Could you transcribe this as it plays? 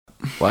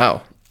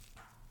Wow.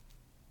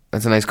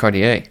 That's a nice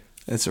Cartier.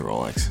 It's a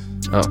Rolex.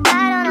 Oh.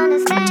 I don't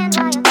understand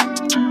why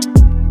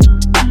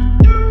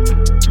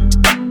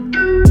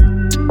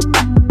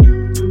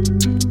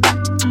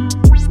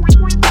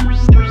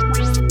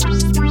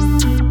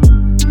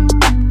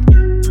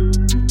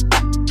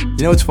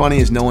You know what's funny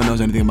is no one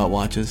knows anything about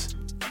watches.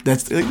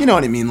 That's, you know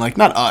what I mean? Like,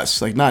 not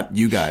us, like, not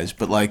you guys,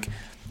 but like,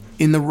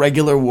 in the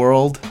regular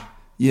world,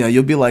 you know,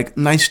 you'll be like,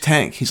 nice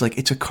tank. He's like,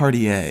 it's a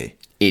Cartier.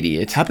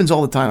 Idiot. It happens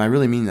all the time. I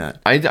really mean that.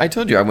 I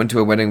told you, I went to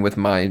a wedding with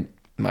my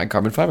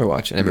carbon fiber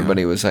watch, and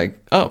everybody was like,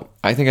 oh,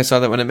 I think I saw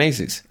that one at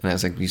Macy's. And I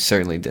was like, you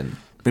certainly didn't.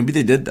 Maybe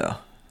they did, though.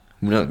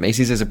 No,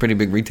 Macy's is a pretty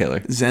big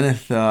retailer.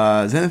 Zenith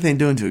ain't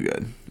doing too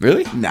good.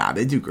 Really? Nah,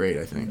 they do great,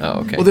 I think.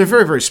 Oh, okay. Well, they're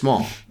very, very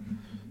small.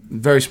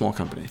 Very small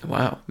company.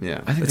 Wow.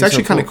 Yeah. I think It's they're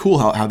actually so kind of cool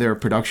how their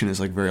production is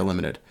like very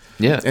limited.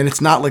 Yeah. And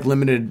it's not like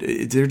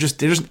limited. They're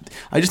just.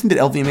 I just think that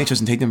LVMH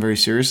doesn't take them very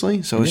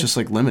seriously, so it's just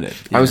like limited.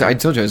 I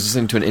told you I was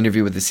listening to an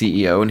interview with the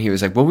CEO, and he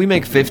was like, "Well, we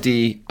make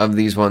 50 of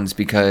these ones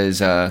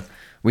because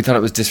we thought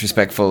it was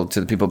disrespectful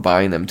to the people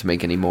buying them to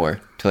make any more,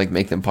 to like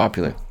make them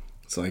popular."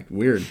 It's like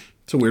weird.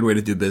 It's a weird way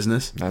to do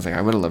business. I was like,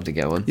 I would have loved to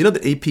get one. You know,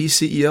 the AP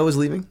CEO is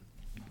leaving.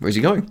 Where's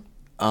he going?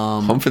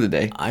 Home for the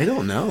day. I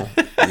don't know.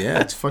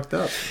 Yeah, it's fucked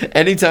up.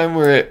 Anytime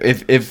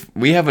if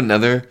we have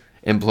another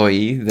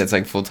employee that's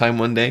like full time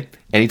one day,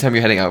 anytime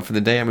you're heading out for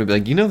the day, I'm gonna be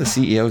like, you know, the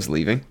CEO is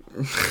leaving.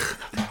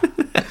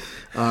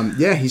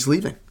 Yeah, he's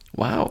leaving.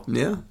 Wow.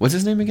 Yeah. What's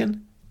his name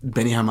again?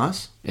 Benny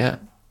Hamas. Yeah.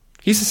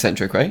 He's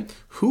eccentric, right?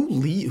 Who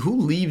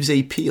leaves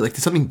AP? Like,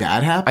 did something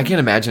bad happen? I can't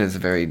imagine it's a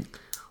very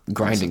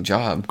grinding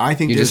job. I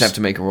think you just there's- have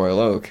to make a Royal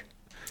Oak.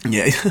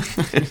 Yeah.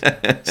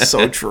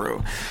 So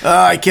true.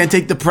 I can't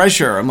take the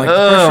pressure. I'm like,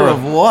 the pressure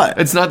of what?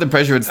 It's not the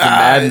pressure, it's the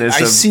madness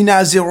I of... see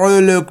now the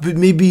Royal Oak, but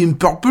maybe in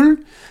purple.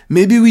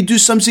 Maybe we do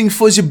something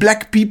for the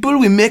black people.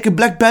 We make a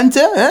Black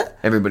Panther, huh?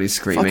 Everybody's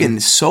screaming.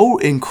 Fucking so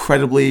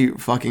incredibly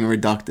fucking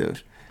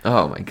reductive.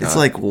 Oh my god. It's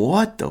like,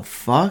 what the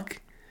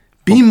fuck?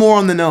 Be more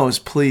on the nose,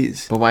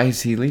 please. But why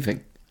is he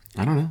leaving?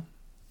 I don't know.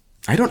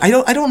 I don't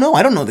know.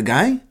 I don't know the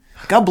guy.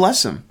 God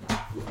bless him.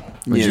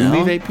 Would you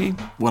know? leave AP?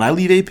 Would I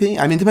leave AP?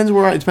 I mean, it depends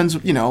where. It depends,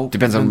 you know.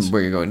 Depends on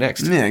where you're going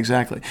next. Yeah,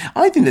 exactly.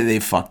 I think that they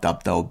fucked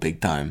up though,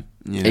 big time.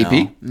 You know?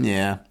 AP?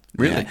 Yeah.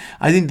 Really? Yeah.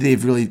 I think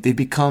they've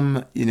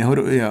become, you know,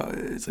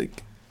 it's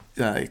like,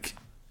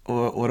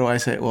 what do I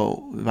say?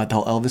 Well, about the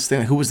whole Elvis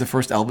thing. Who was the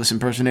first Elvis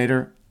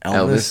impersonator?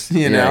 Elvis.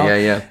 You know?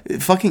 Yeah.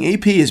 Fucking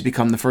AP has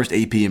become the first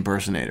AP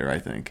impersonator, I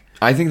think.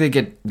 I think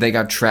they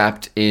got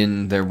trapped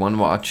in their one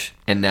watch,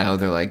 and now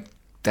they're like,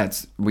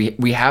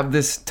 we have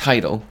this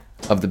title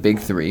of the big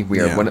three. We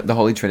are the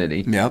Holy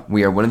Trinity. Yep.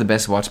 We are one of the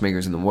best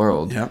watchmakers in the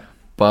world. Yep.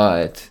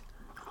 But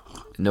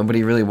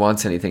nobody really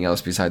wants anything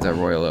else besides our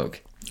Royal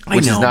Oak,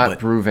 which is not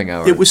proving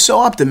our... It was so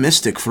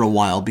optimistic for a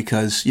while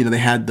because, you know, they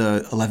had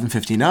the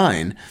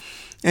 1159,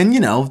 and, you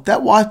know,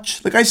 that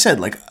watch, like I said,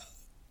 like,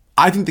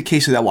 I think the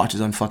case of that watch is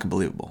unfucking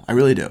believable. I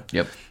really do.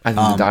 Yep. I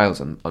think the dial's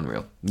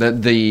unreal.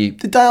 The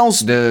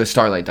dial's... The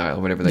Starlight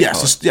dial, whatever they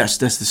call it. Yes,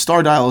 the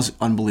star dial is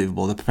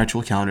unbelievable. The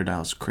perpetual calendar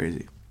dial is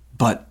crazy.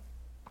 But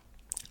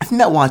I think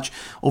that watch,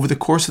 over the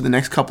course of the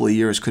next couple of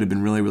years, could have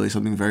been really, really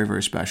something very,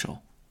 very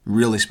special.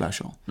 Really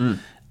special.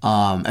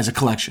 As a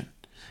collection.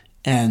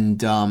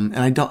 And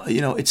I don't,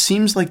 you know, it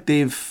seems like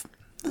they've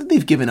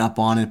given up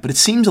on it, but it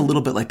seems a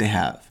little bit like they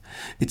have.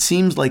 It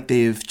seems like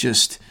they've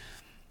just...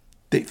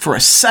 for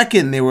a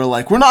second, they were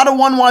like, we're not a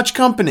one-watch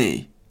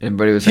company.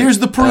 Everybody was Here's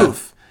the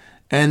proof.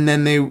 And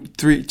then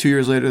 2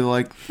 years later, they're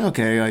like,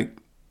 okay,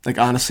 like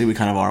honestly, we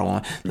kind of are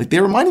one. Like, they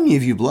reminded me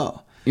of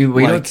Hublot.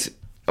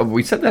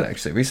 We said that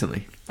actually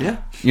recently. Yeah.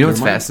 You know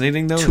what's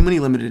fascinating, though?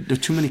 There's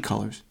too many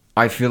colors.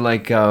 I feel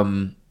like,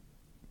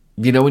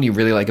 you know when you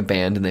really like a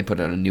band and they put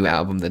out a new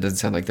album that doesn't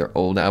sound like their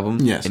old album?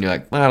 Yes. And you're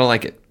like, well, I don't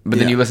like it. But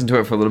then you listen to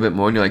it for a little bit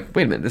more and you're like,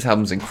 wait a minute, this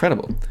album's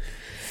incredible.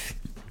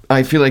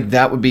 I feel like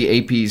that would be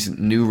AP's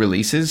new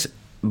releases,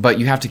 but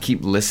you have to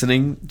keep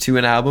listening to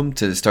an album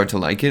to start to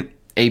like it.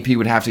 AP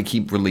would have to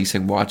keep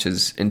releasing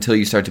watches until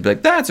you start to be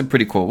like, that's a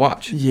pretty cool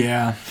watch.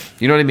 Yeah.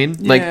 You know what I mean?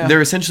 Yeah. Like,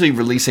 they're essentially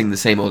releasing the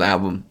same old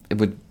album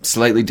with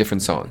slightly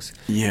different songs.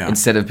 Yeah.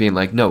 Instead of being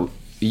like, no,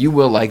 you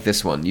will like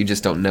this one. You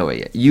just don't know it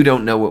yet. You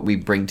don't know what we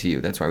bring to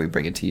you. That's why we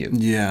bring it to you.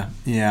 Yeah.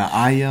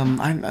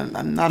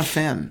 I'm not a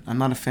fan. I'm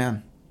not a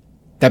fan.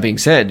 That being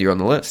said, you're on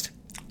the list.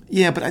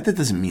 Yeah, but that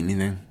doesn't mean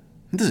anything.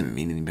 It doesn't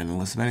mean anything on the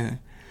list of anything.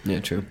 Yeah,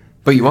 true.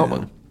 But you want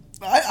one.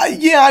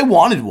 I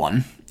wanted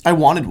one.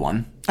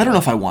 I don't know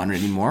if I want it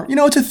anymore. You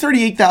know, it's a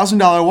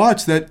 $38,000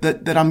 watch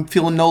that I'm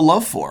feeling no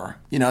love for.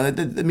 You know,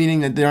 that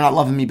meaning that they're not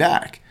loving me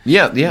back.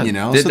 Yeah. You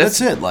know, so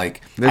that's it.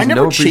 Like, I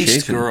never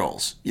chased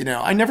girls. You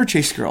know, I never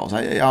chased girls.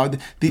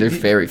 They're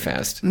very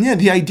fast. Yeah,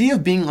 the idea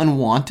of being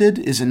unwanted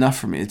is enough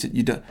for me.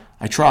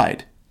 I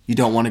tried. You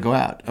don't want to go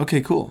out.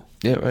 Okay, cool.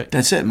 Yeah, right.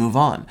 That's it. Move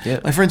on. Yeah.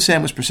 My friend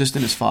Sam was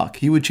persistent as fuck.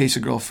 He would chase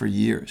a girl for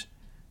years,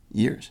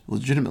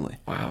 legitimately.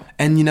 Wow.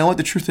 And you know what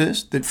the truth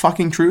is? The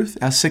fucking truth,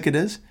 how sick it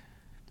is?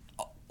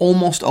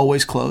 Almost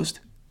always closed.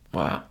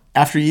 Wow.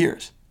 After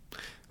years.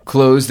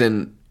 Closed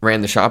and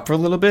ran the shop for a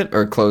little bit,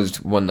 or closed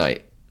one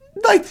night?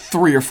 like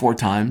 3 or 4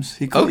 times.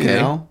 He could, Okay. you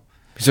know.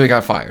 So he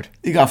got fired.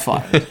 He got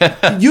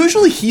fired.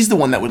 Usually he's the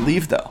one that would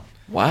leave, though.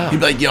 Wow. He'd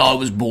be like, yo, it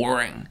was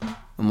boring.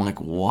 I'm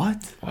like,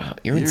 what? Wow,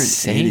 you're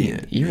insane. An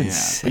idiot. You're But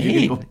insane.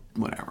 you're gonna go,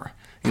 whatever.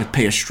 You're going to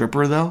pay a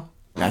stripper, though?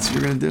 That's what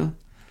you're going to do?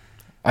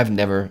 I've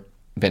never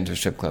been to a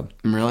strip club.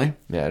 Really?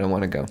 Yeah, I don't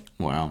want to go.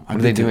 Wow. What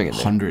are they doing in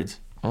there? Hundreds.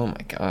 Oh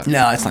my god.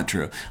 No, that's not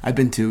true. I've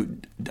been to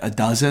a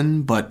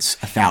dozen, but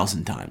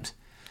 1,000 times.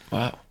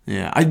 Wow.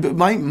 Yeah,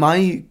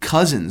 my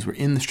cousins were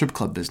in the strip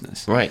club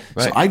business. Right.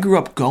 So I grew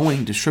up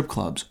going to strip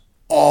clubs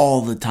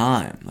all the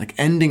time, like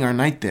ending our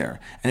night there,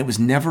 and it was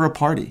never a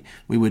party.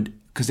 We would,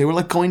 because they were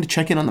like going to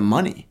check in on the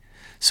money.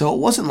 So it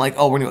wasn't like,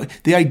 oh, we're gonna.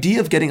 The idea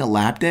of getting a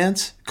lap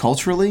dance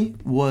culturally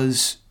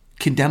was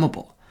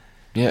condemnable.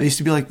 Yeah. They used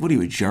to be like, "What are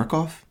you, a jerk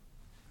off?"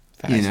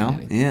 You know?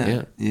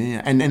 Fascinating.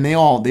 Yeah. And they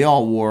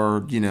all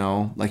wore, you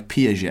know, like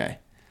Piaget,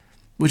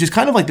 which is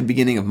kind of like the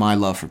beginning of my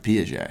love for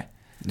Piaget.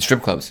 The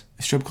strip clubs.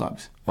 Strip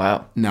clubs.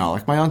 Wow. No,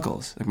 like my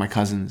uncles, like my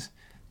cousins,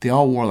 they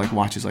all wore like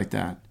watches like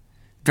that.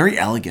 Very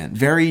elegant,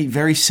 very,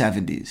 very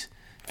 70s.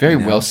 Very You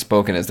know? well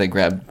spoken as they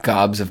grabbed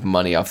gobs of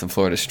money off the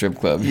Florida strip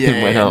club. Yeah,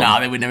 and went home. no,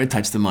 they would never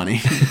touch the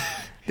money.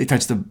 They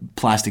touched the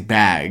plastic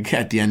bag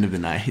at the end of the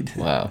night.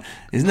 Wow.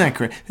 Isn't that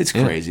crazy? It's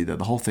crazy though.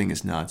 The whole thing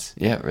is nuts.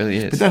 Yeah, it really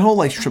is. But that whole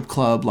like strip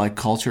club like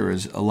culture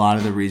is a lot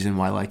of the reason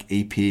why like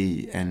AP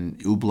and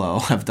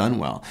Hublot have done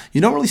well.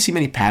 You don't really see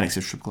many Paddocks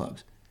at strip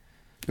clubs.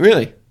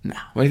 Really? No.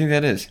 Why do you think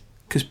that is?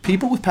 Because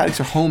people with Paddocks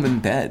are home in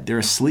bed. They're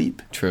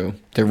asleep. True.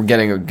 They're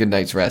getting a good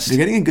night's rest. They're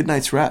getting a good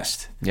night's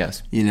rest.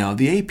 Yes. You know,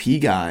 the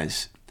AP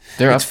guys.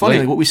 They're It's up funny, late.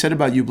 like what we said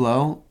about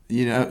Hublot,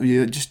 you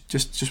know,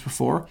 just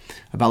before,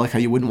 about like how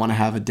you wouldn't want to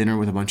have a dinner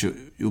with a bunch of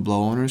Hublot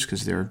owners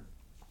because Their cars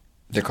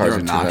they're are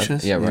too loud.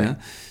 obnoxious. Yeah, right. you know?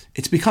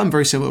 It's become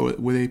very similar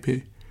with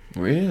AP.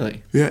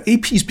 Really? Yeah,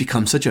 AP's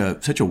become such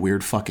a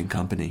weird fucking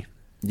company,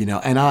 you know.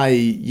 And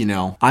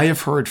I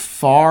have heard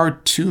far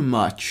too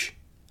much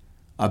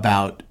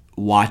about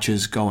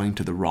watches going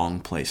to the wrong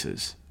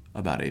places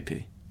about AP.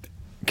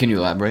 Can you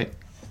elaborate?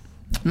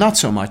 Not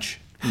so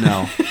much,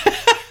 no,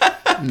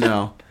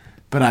 no.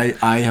 But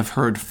I have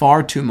heard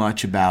far too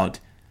much about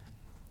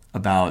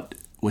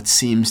what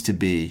seems to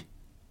be,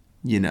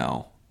 you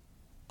know,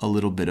 a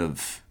little bit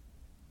of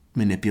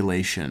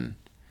manipulation.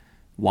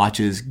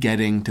 Watches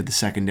getting to the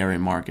secondary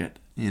market,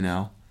 you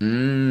know.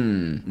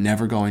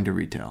 Never going to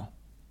retail,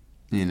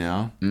 you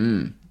know.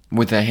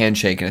 With a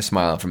handshake and a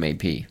smile from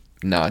AP,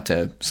 not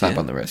a slap Yeah.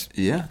 on the wrist.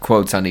 Yeah.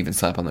 Quotes on even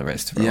slap on the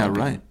wrist. For a lot Yeah, of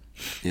people. right.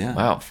 Yeah.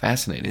 Wow,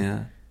 fascinating.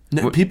 Yeah.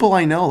 No, people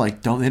I know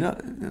like don't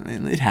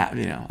it have,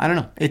 you know. I don't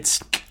know. It's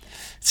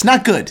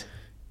not good.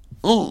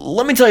 Well,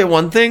 let me tell you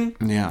one thing.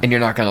 Yeah. And you're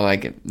not going to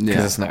like it because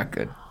Yeah. it's not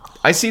good.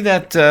 I see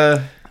that,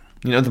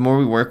 you know, the more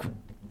we work,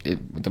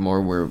 the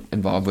more we're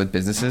involved with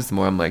businesses, the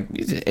more I'm like,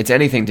 it's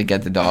anything to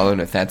get the dollar. And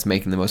if that's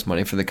making the most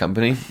money for the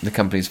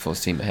company's full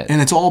steam ahead.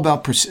 And it's all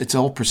about it's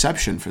all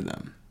perception for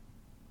them.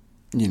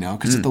 You know,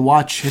 because if the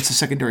watch hits the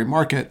secondary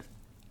market,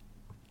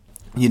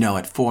 you know,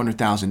 at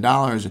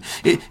 $400,000,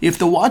 if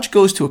the watch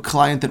goes to a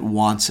client that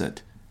wants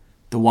it,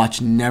 the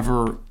watch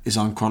never is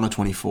on Chrono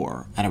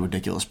 24 at a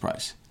ridiculous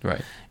price.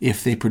 Right.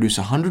 If they produce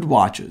 100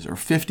 watches or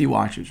 50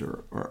 watches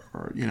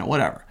or you know,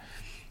 whatever,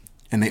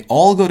 and they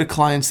all go to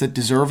clients that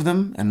deserve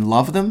them and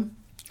love them,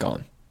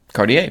 Gone.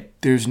 Cartier.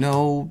 there's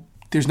no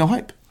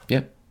hype.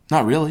 Yeah.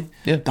 Not really.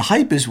 Yeah. The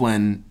hype is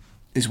when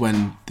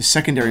the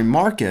secondary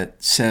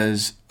market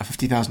says a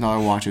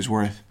 $50,000 watch is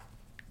worth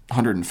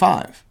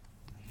 105.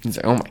 It's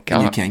like, oh my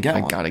God. you can't get I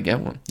one. got to get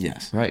one.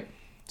 Yes. Right.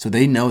 So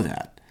they know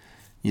that.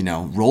 You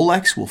know,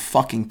 Rolex will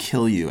fucking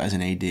kill you as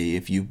an AD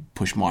if you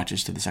push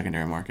watches to the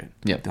secondary market.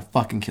 Yeah. They'll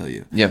fucking kill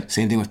you. Yeah.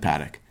 Same thing with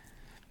Patek.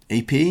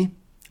 AP,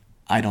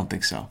 I don't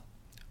think so.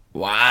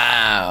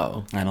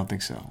 Wow. I don't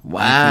think so.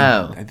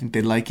 Wow. I think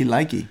they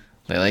likey.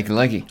 They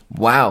like it.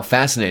 Wow.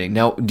 Fascinating.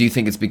 Now, do you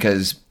think it's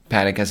because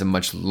Patek has a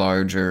much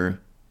larger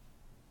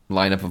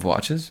lineup of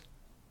watches?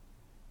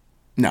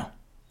 No.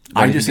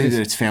 Why I do you just think think it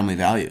that it's family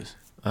values.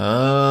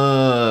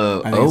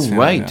 Oh, I think it's family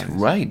right, values.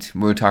 right.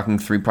 We're talking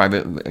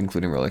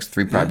including Rolex,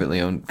 three privately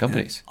owned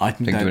companies. I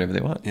think they can do that- whatever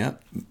they want.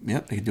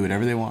 Yep. They can do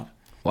whatever they want.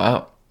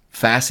 Wow,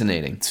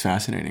 fascinating. It's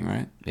fascinating,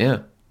 right? Yeah.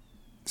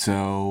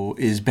 So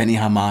is Benny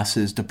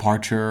Hamas's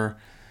departure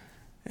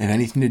have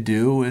anything to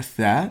do with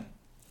that?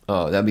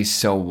 Oh, that'd be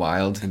so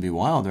wild. It'd be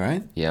wild,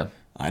 right? Yeah,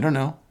 I don't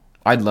know.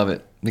 I'd love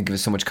it. They give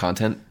us so much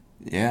content.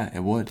 Yeah,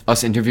 it would.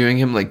 Us interviewing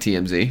him like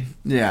TMZ.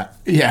 Yeah,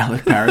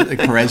 like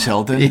Perez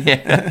Hilton.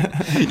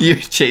 Yeah, you're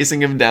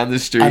chasing him down the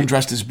street. I'm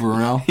dressed as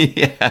Bruno.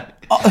 Yeah.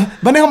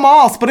 Benny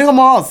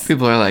Hamas.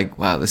 People are like,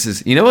 wow, this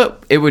is. You know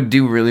what? It would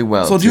do really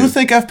well. So do you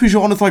think FP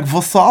Journe is like,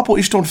 what's up? Or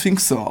I don't think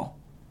so.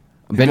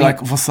 Benny?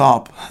 Like, what's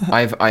up?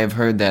 I have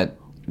heard that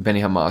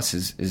Benny Hamas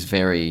is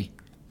very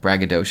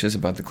braggadocious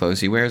about the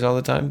clothes he wears all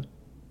the time.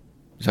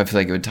 So I feel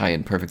like it would tie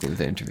in perfectly with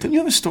the interview. Didn't you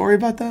have a story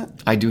about that?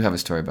 I do have a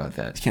story about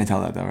that. You can't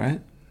tell that though,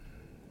 right?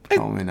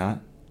 Probably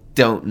not.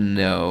 Don't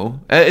know.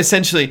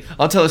 Essentially,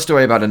 I'll tell a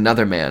story about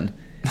another man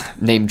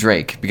named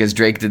Drake, because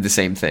Drake did the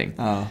same thing.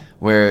 Oh.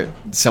 Where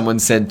someone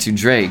said to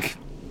Drake,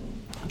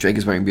 Drake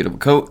is wearing a beautiful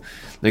coat.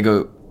 They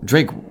go,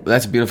 Drake,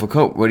 that's a beautiful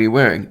coat. What are you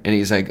wearing? And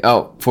he's like,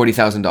 oh,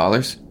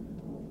 $40,000.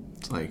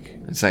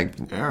 It's like,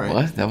 all right.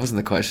 What? That wasn't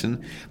the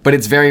question. But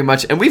it's very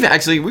much, and you've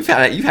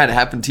had it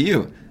happen to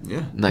you.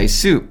 Yeah. Nice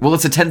suit. Well,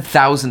 it's a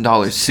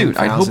 $10,000 suit.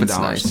 I hope it's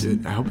nice.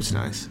 Suit. I hope it's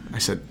nice. I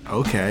said,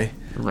 okay.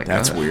 Oh my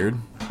That's God. weird.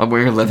 I'm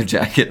wearing a leather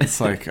jacket.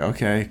 It's like,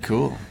 okay,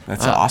 cool.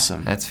 That's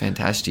awesome. That's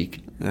fantastic.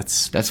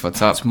 That's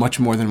what's up. It's much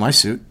more than my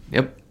suit.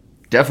 Yep.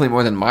 Definitely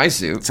more than my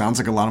suit. Sounds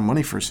like a lot of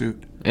money for a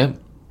suit. Yep.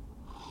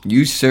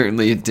 You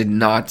certainly did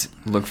not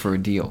look for a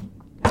deal.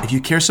 If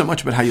you care so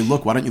much about how you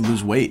look, why don't you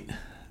lose weight?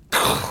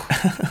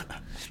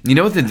 You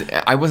know what?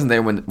 I wasn't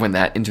there when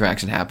that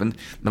interaction happened,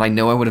 but I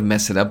know I would have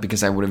messed it up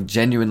because I would have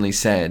genuinely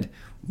said,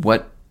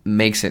 "What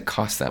makes it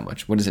cost that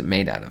much? What is it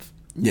made out of?"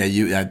 Yeah,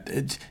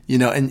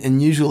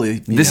 and usually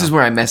this is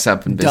where I mess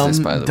up in business.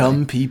 By the way,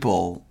 dumb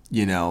people,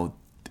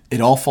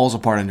 it all falls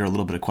apart under a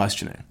little bit of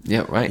questioning.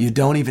 Yeah, right. You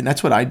don't even.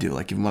 That's what I do.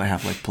 Like even when I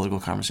have like political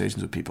conversations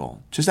with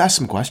people, just ask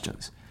some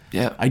questions.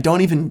 Yeah, I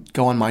don't even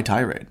go on my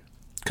tirade.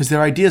 Because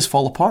their ideas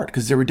fall apart.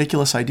 Because they're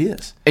ridiculous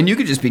ideas. And you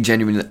could just be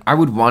genuine. I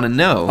would want to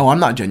know. Oh, I'm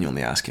not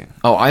genuinely asking.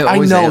 Oh, I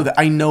always am.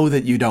 I know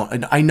that you don't.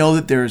 And I know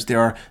that there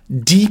are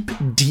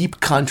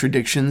deep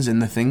contradictions in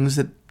the things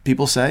that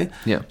people say.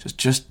 Yeah.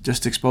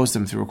 Just expose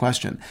them through a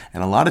question.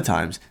 And a lot of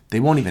times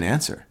they won't even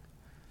answer.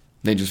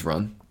 They just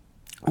run.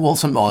 Well,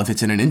 if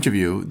it's in an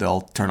interview,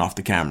 they'll turn off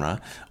the camera.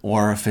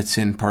 Or if it's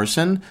in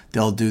person,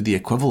 they'll do the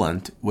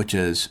equivalent, which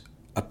is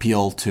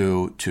appeal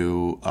to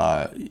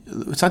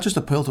it's not just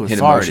appeal to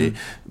authority,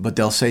 but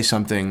they'll say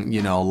something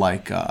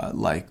like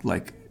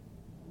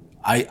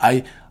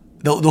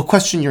they'll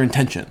question your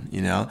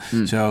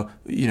intention, so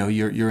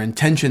your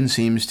intention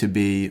seems to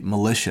be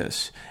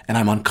malicious and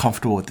I'm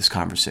uncomfortable with this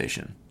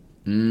conversation.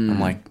 I'm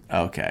like,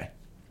 okay,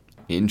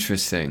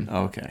 interesting.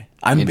 Okay,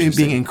 I'm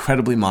being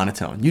incredibly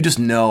monotone. You just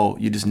know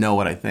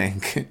what I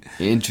think.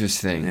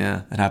 Interesting.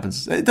 Yeah, it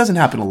happens. It doesn't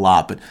happen a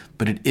lot,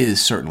 but it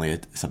is certainly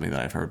something that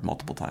I've heard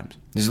multiple times.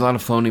 There's a lot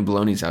of phony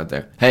balonies out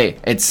there. Hey,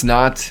 it's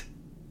not.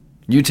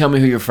 You tell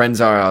me who your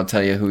friends are, I'll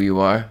tell you who you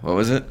are. What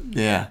was it?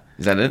 Yeah.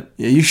 Is that it?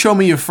 Yeah. You show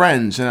me your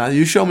friends, and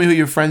you show me who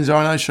your friends are,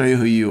 and I'll show you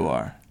who you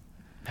are.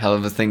 Hell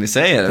of a thing to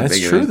say. That's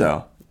true,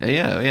 though.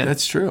 Yeah.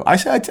 That's true. I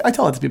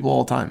tell that to people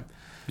all the time.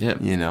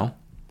 Yeah.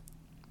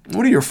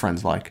 What are your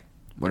friends like?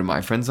 What are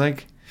my friends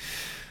like?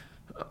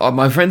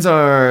 My friends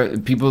are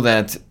people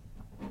that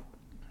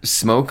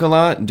smoke a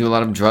lot, do a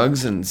lot of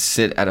drugs, and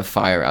sit at a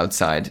fire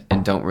outside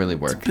and don't really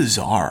work. It's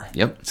bizarre.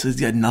 Yep. So it's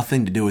got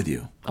nothing to do with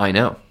you. I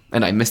know.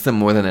 And I miss them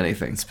more than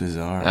anything. It's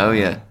bizarre. Oh,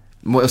 yeah.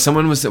 Well,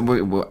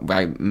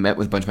 I met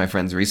with a bunch of my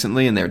friends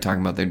recently, and they were talking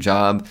about their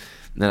job.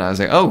 And then I was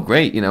like, oh,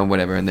 great,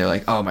 whatever. And they're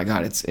like, oh, my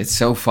God, it's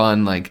so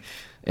fun. Like,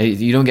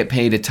 you don't get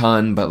paid a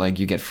ton, but, like,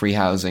 you get free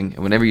housing.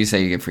 And whenever you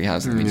say you get free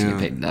housing, it means you get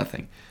paid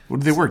nothing.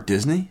 What do they work,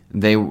 Disney?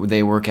 They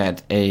work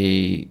at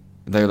they're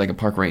like a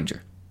park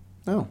ranger.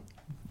 Oh.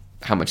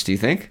 How much do you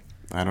think?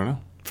 I don't know.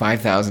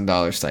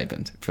 $5,000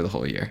 stipend for the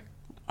whole year.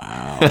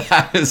 Wow.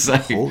 I was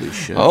like, holy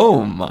shit.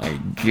 Oh my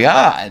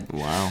God.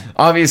 Wow.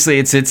 Obviously,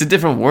 it's a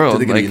different world. Do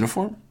they get a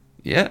uniform?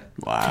 Yeah.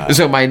 Wow.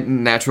 So my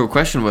natural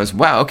question was,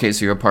 wow, okay,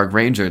 so you're a park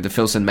ranger. The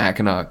Filson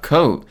Mackinac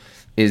coat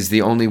is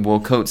the only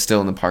wool coat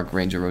still in the park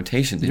ranger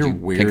rotation. Did you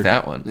pick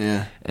that one?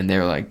 Yeah. And they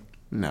were like,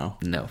 no.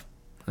 I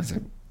was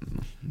like,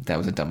 that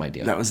was a dumb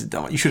idea.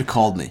 You should have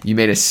called me. You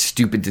made a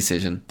stupid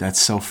decision.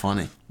 That's so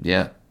funny.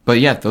 Yeah. But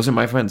yeah, those are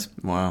my friends.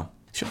 Wow.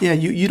 Yeah,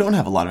 you don't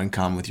have a lot in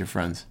common with your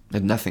friends. I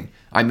have nothing.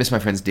 I miss my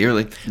friends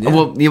dearly. Yeah.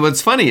 Well,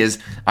 what's funny is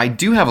I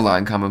do have a lot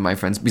in common with my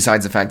friends,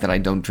 besides the fact that I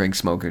don't drink,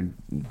 smoke, or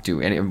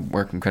do any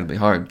work incredibly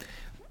hard.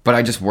 But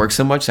I just work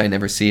so much I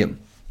never see them.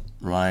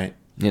 Right.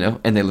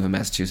 And they live in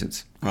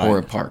Massachusetts or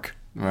a park.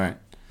 Right.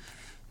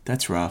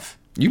 That's rough.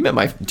 You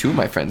met two of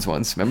my friends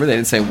once. Remember, they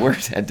didn't say a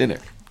word at dinner.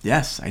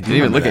 Yes, I do. They didn't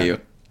even look at you.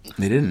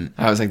 They didn't.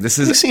 I was like, "This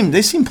is."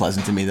 They seem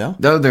pleasant to me, though.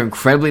 No, they're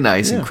incredibly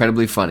nice,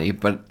 incredibly funny,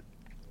 but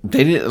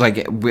they didn't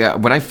like.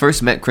 When I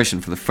first met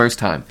Christian for the first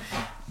time,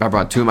 I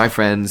brought two of my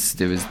friends.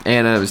 There was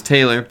Anna. There was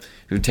Taylor.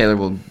 Taylor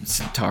will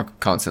talk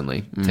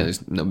constantly.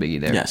 Taylor's no biggie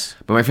there. Yes.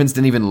 But my friends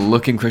didn't even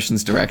look in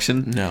Christian's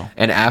direction. No.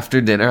 And after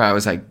dinner, I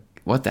was like,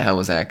 "What the hell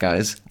was that,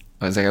 guys?"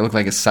 I was like, I look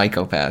like a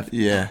psychopath.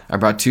 Yeah. I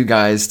brought two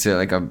guys to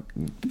like a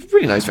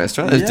pretty nice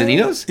restaurant. It was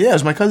Danino's? Yeah, it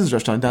was my cousin's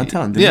restaurant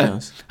downtown,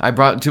 Danino's. Yeah. I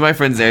brought two of my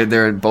friends there.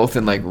 They're both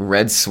in like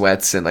red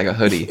sweats and like a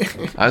hoodie.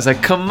 I was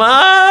like, come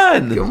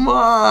on! Come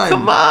on!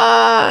 Come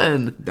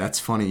on! That's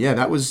funny. Yeah,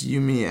 that was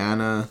you, me,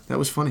 Anna. That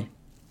was funny.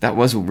 That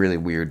was a really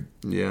weird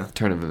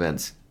turn of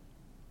events.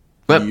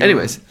 But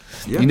anyways,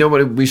 you know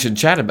what we should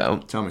chat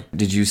about? Tell me.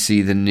 Did you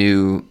see the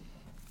new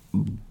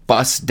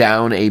bust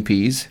down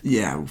APs?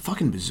 Yeah,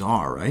 fucking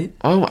bizarre, right?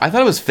 Oh, I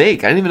thought it was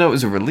fake. I didn't even know it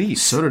was a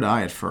release. So did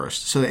I at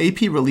first. So the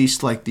AP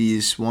released like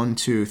these 1,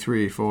 2,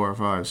 3, 4,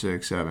 5,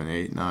 6, 7,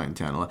 8, 9,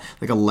 10, 11,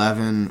 like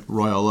 11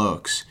 Royal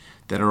Oaks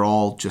that are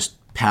all just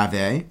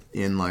pavé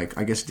in like,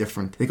 I guess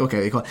different. They call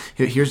it,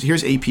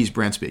 here's AP's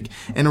brand speak.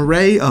 An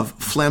array of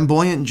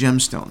flamboyant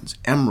gemstones,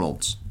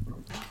 emeralds,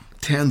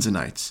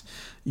 tanzanites,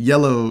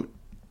 yellow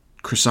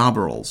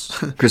chrysoberyls,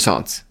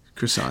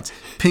 Croissants.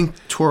 pink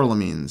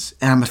tourmaline,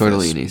 amethyst,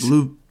 Tortellinis.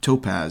 blue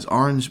topaz,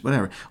 orange,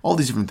 whatever. All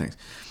these different things.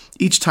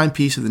 Each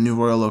timepiece of the new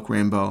Royal Oak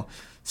Rainbow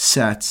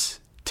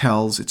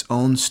tells its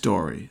own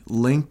story,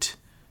 linked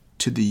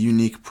to the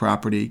unique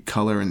property,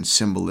 color, and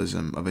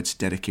symbolism of its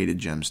dedicated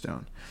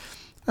gemstone.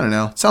 I don't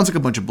know. Sounds like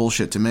a bunch of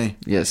bullshit to me.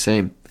 Yeah,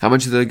 same. How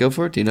much did they go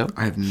for? Do you know?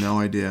 I have no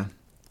idea.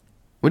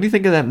 What do you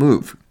think of that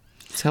move?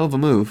 It's a hell of a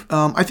move.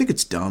 I think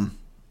it's dumb.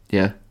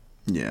 Yeah.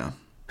 Yeah.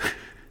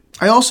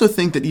 I also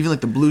think that even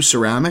like the blue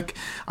ceramic,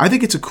 I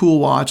think it's a cool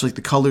watch. Like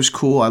the color's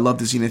cool. I love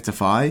the Zenith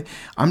Defy.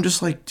 I'm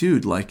just like,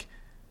 dude, like,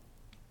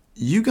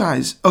 you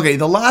guys. Okay,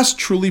 the last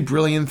truly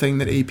brilliant thing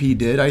that AP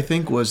did, I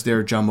think, was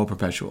their Jumbo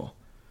Perpetual.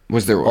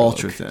 Was there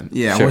Ultra thin.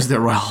 Yeah, Sure. was their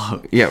Royal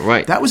Oak. Yeah,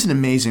 right. That was an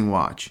amazing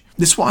watch.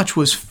 This watch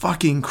was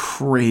fucking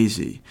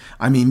crazy.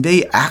 I mean,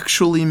 they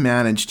actually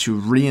managed to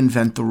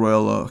reinvent the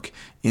Royal Oak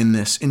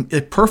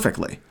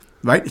perfectly.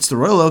 Right? It's the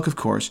Royal Oak, of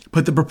course,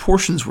 but the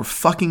proportions were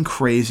fucking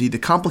crazy. The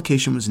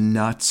complication was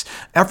nuts.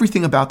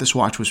 Everything about this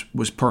watch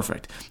was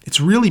perfect. It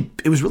was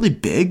really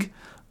big.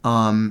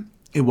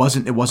 It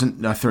wasn't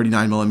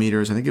 39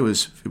 millimeters. I think it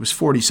was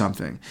 40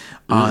 something.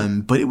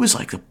 But it was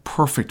like the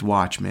perfect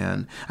watch,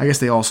 man. I guess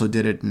they also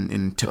did it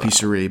in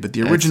tapisserie, but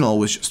the original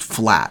was just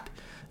flat.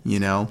 You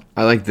know.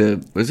 I like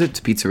was it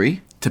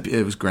tapisserie?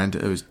 It was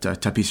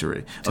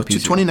tapisserie.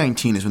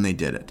 2019 is when they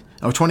did it.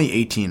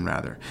 2018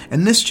 rather.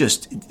 And this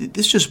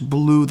just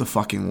blew the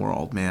fucking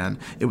world, man.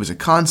 It was a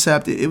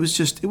concept. It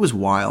was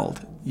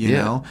wild, you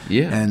know.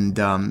 Yeah. And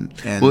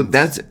well,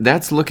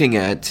 that's looking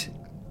at.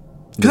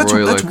 Because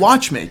that's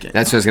watchmaking.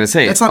 That's what I was gonna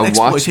say. That's not a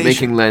exploitation.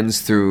 Watchmaking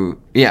lens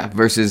through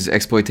versus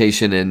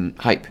exploitation and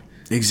hype.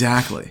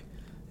 Exactly.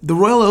 The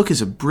Royal Oak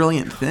is a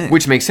brilliant thing.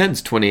 Which makes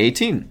sense.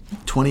 2018.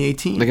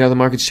 2018. Look how the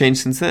market's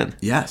changed since then.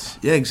 Yes.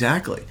 Yeah,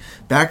 exactly.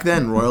 Back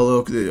then, Royal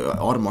Oak,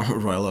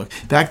 Audemars Royal Oak.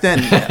 Back then,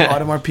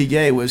 Audemars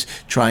Piguet was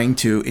trying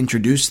to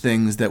introduce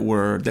things that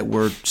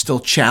were still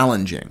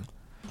challenging.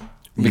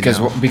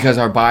 Because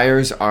our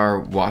buyers are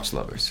watch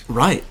lovers.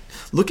 Right.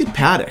 Look at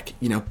Patek.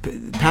 You know,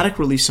 Patek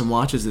released some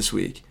watches this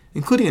week,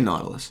 including a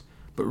Nautilus.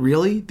 But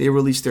really, they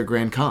released their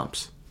Grand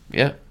Comps.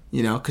 Yeah.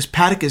 You know, because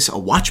Patek is a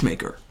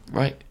watchmaker.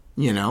 Right.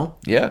 You know?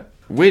 Yeah.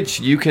 Which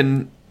you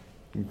can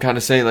kind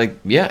of say, like,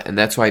 yeah, and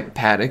that's why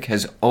Patek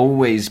has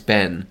always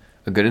been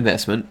a good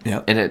investment.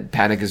 Yeah. And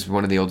Patek is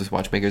one of the oldest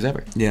watchmakers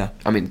ever. Yeah.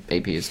 I mean,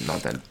 AP is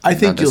not that. I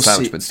think you'll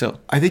stylish, see, but still.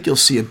 I think you'll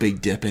see a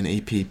big dip in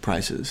AP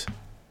prices.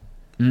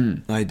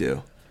 I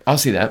do. I'll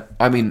see that.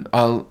 I mean,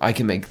 I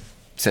can make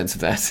sense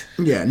of that.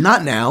 Yeah,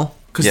 not now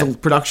because the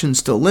production's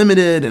still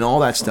limited and all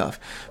that stuff.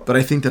 But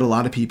I think that a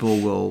lot of people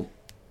will.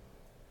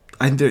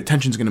 I think their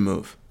attention's going to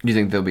move. You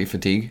think there'll be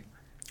fatigue?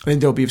 I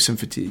think there'll be some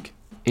fatigue.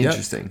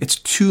 Interesting. Yep. It's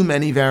too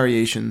many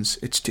variations.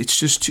 It's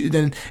just too.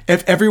 Then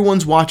if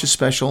everyone's watch is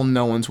special,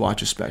 no one's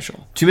watch is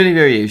special. Too many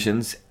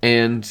variations,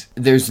 and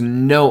there's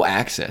no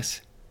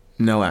access.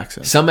 No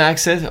access. Some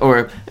access,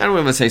 or I don't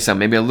want to say some,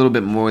 maybe a little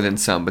bit more than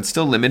some, but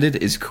still limited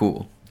is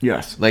cool.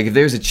 Yes. Like if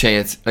there's a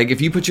chance, like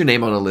if you put your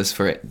name on a list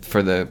for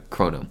the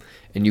chrono,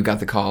 and you got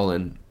the call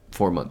in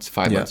 4 months,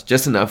 5 months,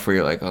 just enough where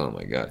you're like, oh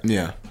my god,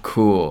 yeah,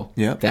 cool,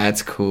 yeah,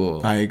 that's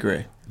cool. I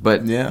agree.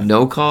 But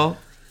no call.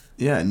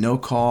 Yeah, no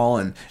call,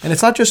 and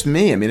it's not just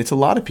me. I mean, it's a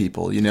lot of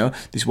people. You know,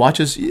 these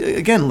watches.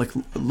 Again, like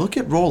look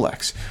at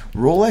Rolex.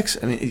 Rolex.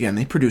 I mean, again,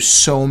 they produce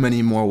so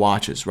many more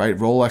watches, right?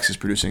 Rolex is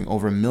producing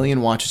over 1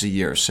 million watches a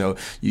year, so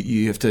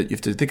you have to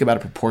think about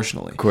it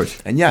proportionally. Of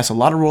course. And yes, a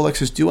lot of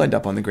Rolexes do end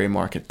up on the gray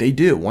market. They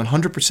do,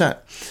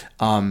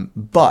 100%.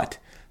 But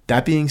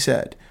that being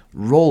said,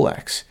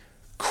 Rolex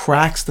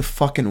cracks the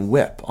fucking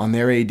whip on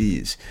their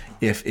ADs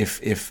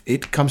if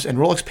it comes, and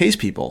Rolex pays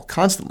people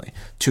constantly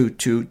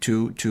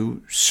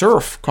to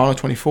surf Chrono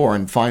 24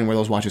 and find where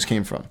those watches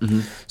came from.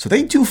 Mm-hmm. So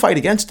they do fight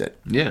against it.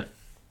 Yeah.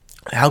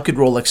 How could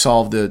Rolex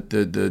solve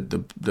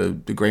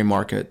the gray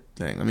market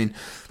thing? I mean,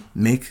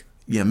 make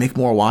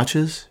more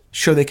watches.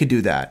 Sure, they could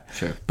do that.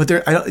 Sure, but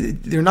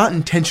they're not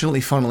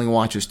intentionally funneling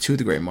watches to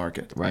the gray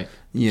market. Right.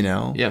 You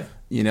know. Yeah.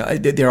 You know,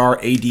 there are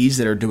ADs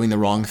that are doing the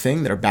wrong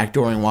thing, that are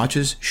backdooring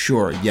watches.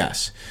 Sure,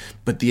 yes.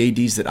 But the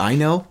ADs that I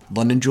know,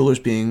 London Jewelers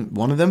being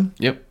one of them,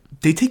 yep,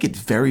 they take it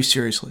very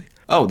seriously.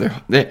 Oh, they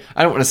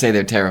I don't want to say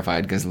they're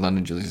terrified because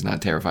London Jewelers is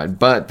not terrified,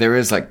 but there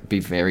is like be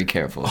very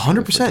careful.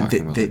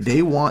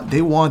 100%.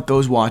 They want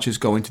those watches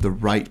going to the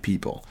right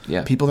people.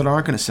 Yeah. People that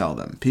aren't going to sell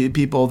them.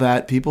 People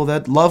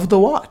that love the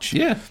watch.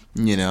 Yeah.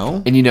 You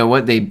know. And you know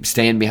what? They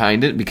stand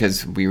behind it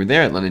because we were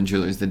there at London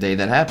Jewelers the day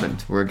that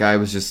happened, where a guy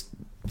was just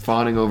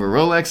fawning over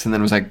Rolex and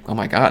then was like, oh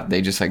my god,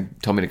 they just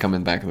like told me to come in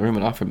the back of the room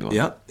and offer me one.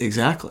 Yeah,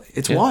 exactly.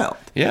 It's wild.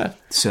 Yeah.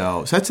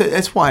 So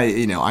that's why,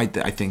 you know, I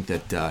think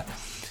that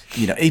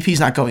you know, AP's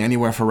not going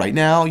anywhere for right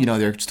now. You know,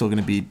 they're still going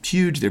to be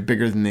huge. They're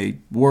bigger than they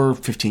were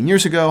 15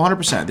 years ago.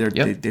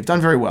 100%. They've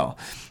done very well.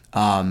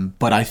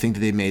 But I think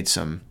that they made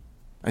some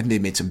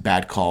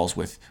bad calls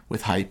with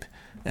hype,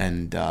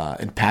 and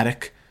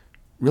Patek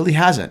really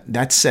hasn't.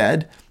 That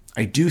said,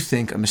 I do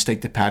think a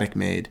mistake that Patek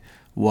made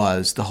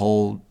was the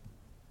whole,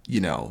 you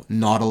know,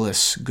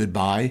 Nautilus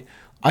goodbye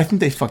I think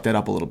they fucked that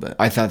up a little bit.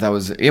 I thought that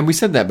was... Yeah, we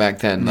said that back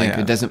then. Like, Yeah.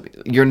 it doesn't...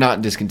 You're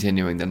not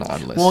discontinuing the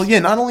Nautilus. Well, yeah,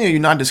 not only are you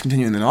not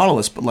discontinuing the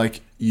Nautilus, but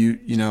like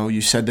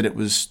you said that it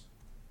was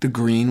the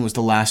green was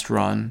the last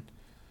run.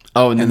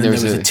 Oh, and then there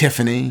was was a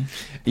Tiffany.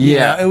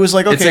 Yeah. It was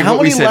like, okay, how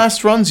many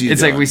last runs are you It's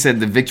doing? like we said,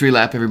 the victory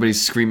lap,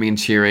 everybody's screaming and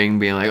cheering,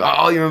 being like,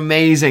 oh, you're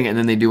amazing. And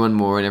then they do one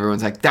more, and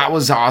everyone's like, that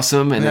was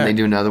awesome. And then they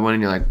do another one,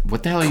 and you're like,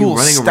 what the hell are you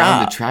running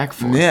around the track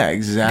for? Yeah,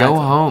 exactly. Go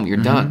home. You're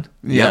done.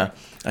 Yeah, Yep.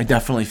 I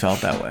definitely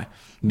felt that way.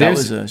 That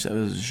was a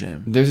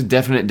shame. There's a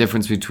definite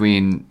difference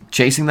between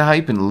chasing the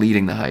hype and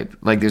leading the hype.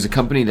 Like, there's a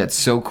company that's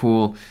so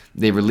cool,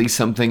 they release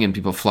something and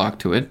people flock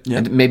to it.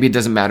 Yep. And maybe it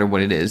doesn't matter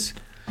what it is.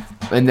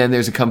 And then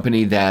there's a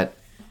company that,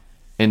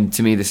 and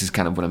to me this is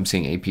kind of what I'm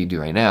seeing AP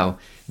do right now,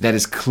 that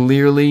is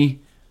clearly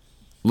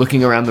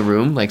looking around the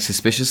room, like,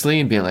 suspiciously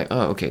and being like,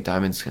 oh, okay,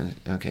 diamonds,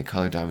 okay,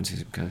 color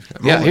diamonds.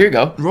 Yeah, here you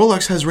go.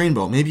 Rolex has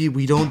rainbow. Maybe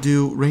we don't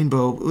do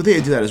rainbow. Well,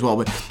 they do that as well,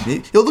 but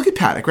look at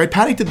Patek, right?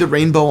 Patek did the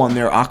rainbow on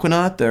their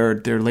Aquanaut,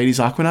 their ladies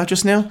Aquanaut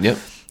just now. Yep.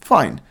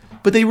 Fine.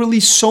 But they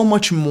released so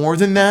much more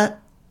than that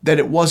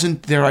it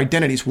wasn't their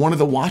identity. It's one of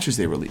the watches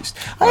they released.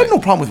 I have no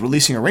problem with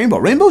releasing a rainbow.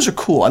 Rainbows are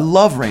cool. I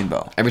love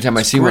rainbow. Every time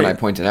I see one, I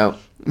point it out.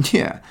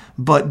 Yeah,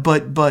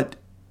 but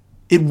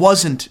it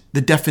wasn't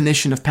the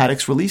definition of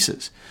Patek's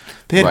releases.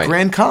 They had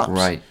Grand Comps.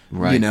 Right.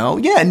 You know?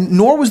 Yeah, and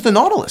nor was the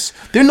Nautilus.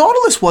 Their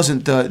Nautilus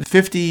wasn't the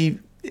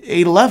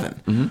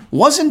 5811.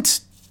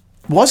 Wasn't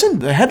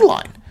the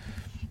headline.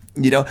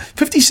 You know,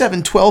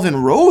 5712 in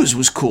Rose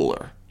was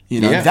cooler. You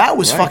know, that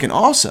was fucking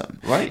awesome.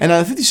 Right. And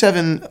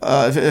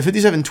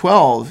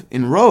 5712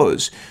 in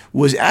Rose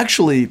was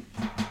actually,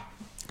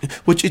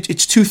 which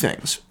it's two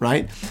things,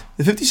 right?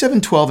 The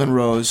 5712 in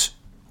Rose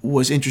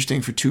was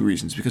interesting for two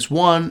reasons. Because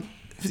one,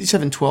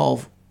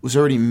 5712 was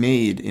already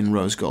made in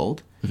rose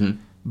gold,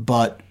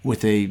 but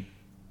with a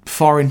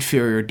far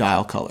inferior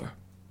dial color.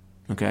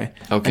 Okay?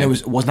 Okay. And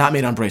it was not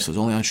made on bracelets,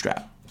 only on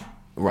strap.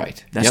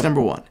 Right. That's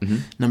number one.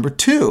 Number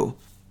two,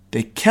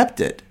 they kept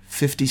it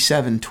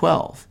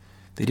 5712.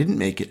 They didn't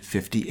make it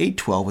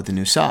 5812 with the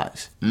new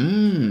size.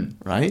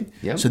 Right?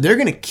 Yep. So they're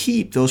going to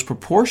keep those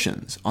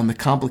proportions on the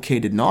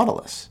complicated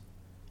Nautilus.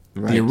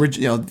 Right. The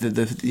original,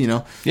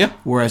 Yeah.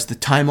 Whereas the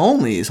time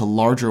only is a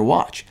larger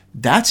watch.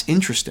 That's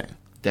interesting.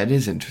 That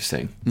is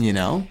interesting. You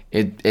know,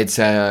 It's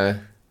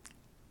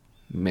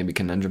maybe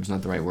conundrum's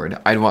not the right word.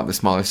 I'd want the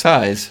smaller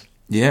size.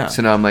 yeah.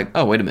 So now I'm like,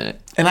 oh, wait a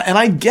minute. And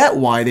I get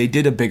why they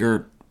did a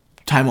bigger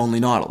time only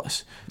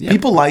Nautilus. Yeah.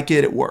 People like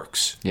it. It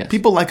works. Yes.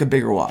 People like a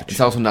bigger watch. It's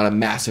also not a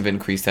massive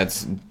increase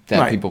that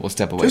Right. people will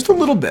step away Just from. a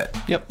little bit.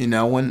 Yep. You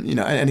know, and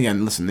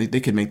again, listen, they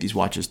could make these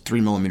watches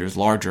 3 millimeters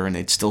larger and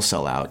they'd still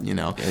sell out. You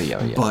know.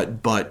 Yeah.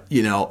 But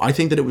you know, I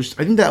think that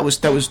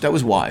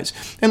was wise.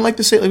 And like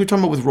we're talking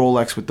about with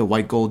Rolex with the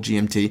white gold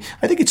GMT.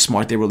 I think it's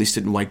smart they released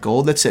it in white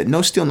gold. That's it.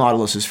 No steel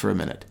Nautiluses for a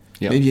minute.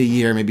 Yep. Maybe a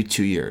year, maybe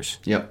 2 years.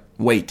 Yep.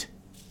 Wait.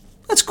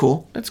 That's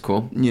cool. That's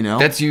cool. You know?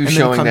 That's you And then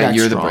showing come that back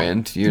you're strong. the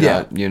brand.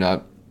 You're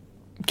not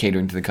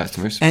catering to the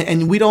customers.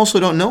 And we also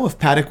don't know if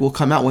Patek will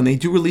come out when they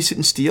do release it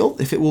in steel,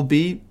 if it will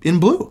be in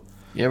blue.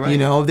 Yeah, right. You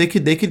know, they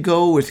could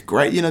go with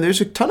great. You know, there's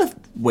a ton of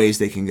ways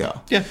they can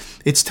go. Yeah.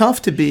 It's tough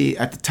to be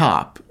at the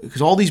top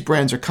because all these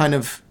brands are kind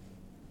of,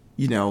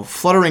 you know,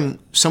 fluttering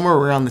somewhere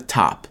around the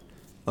top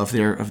of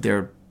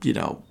their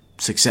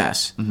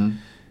success.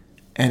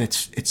 And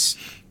it's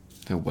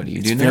So what do you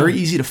it's do now? very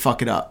easy to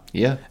fuck it up.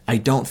 Yeah. I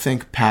don't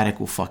think Patek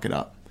will fuck it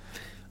up.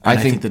 And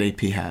I think that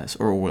AP has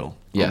or will.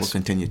 Or will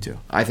continue to.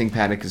 I think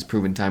Patek has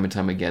proven time and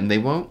time again they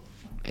won't,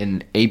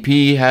 and AP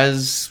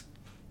has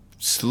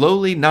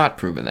slowly not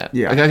proven that.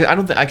 Yeah. Like, I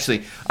don't think,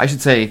 actually, I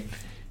should say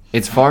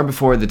it's far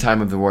before the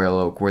time of the Royal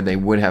Oak where they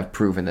would have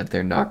proven that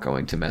they're not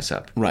going to mess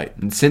up. Right.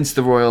 And since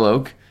the Royal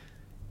Oak,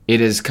 it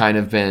has kind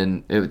of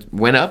been, it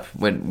went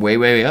way,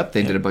 way up.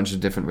 They did a bunch of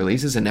different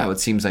releases, and now it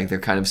seems like they're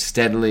kind of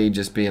steadily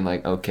just being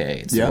like,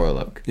 okay, it's the Royal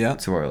Oak. Yeah.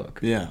 It's the Royal Oak.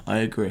 Yeah, I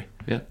agree.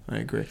 Yeah. I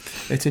agree.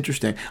 It's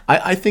interesting.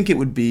 I think it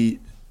would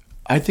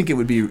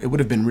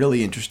have been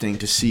really interesting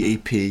to see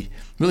AP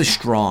really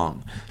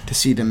strong, to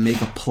see them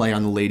make a play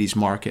on the ladies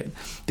market.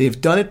 They've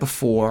done it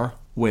before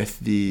with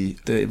the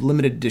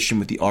limited edition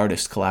with the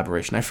artist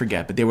collaboration. I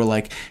forget, but they were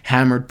like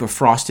hammered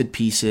frosted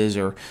pieces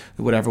or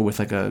whatever with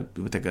like a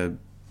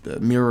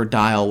mirror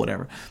dial,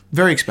 whatever.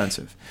 Very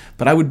expensive.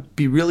 But I would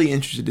be really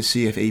interested to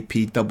see if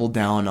AP doubled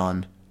down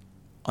on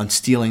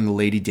stealing the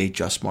Lady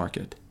Datejust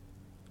market.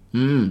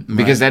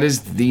 Because that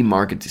is the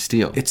market to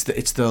steal. It's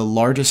the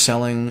largest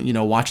selling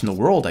watch in the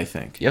world, I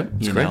think. Yep,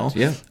 that's correct.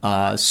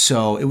 Yeah.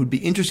 So it would be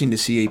interesting to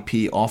see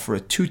AP offer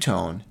a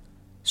two-tone,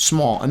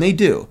 small, and they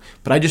do,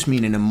 but I just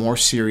mean in a more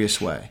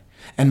serious way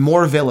and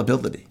more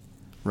availability,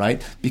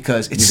 right?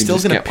 Because it's still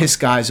going to piss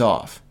guys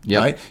off,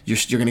 right? You're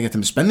going to get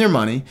them to spend their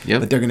money,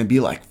 but they're going to be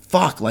like,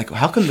 "Fuck! Like,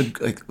 how come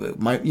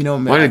why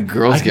do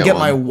girls I can get get one?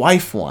 my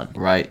wife one,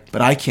 Right.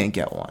 but I can't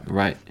get one,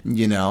 Right.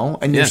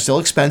 And they're still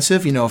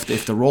expensive.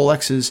 If the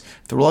Rolex is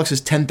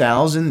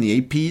 $10,000, the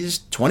AP is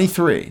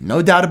 $23,000,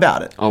 no doubt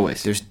about it.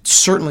 Always. There's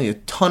certainly a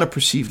ton of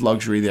perceived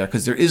luxury there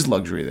because there is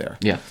luxury there.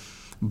 Yeah.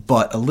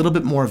 But a little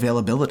bit more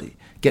availability.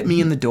 Get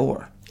me in the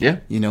door. Yeah.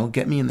 You know,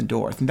 get me in the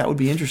door. I think that would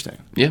be interesting.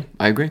 Yeah,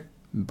 I agree.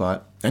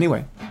 But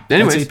anyway,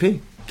 Anyways, that's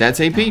AP. That's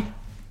AP.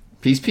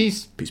 Peace,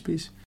 peace. Peace, peace.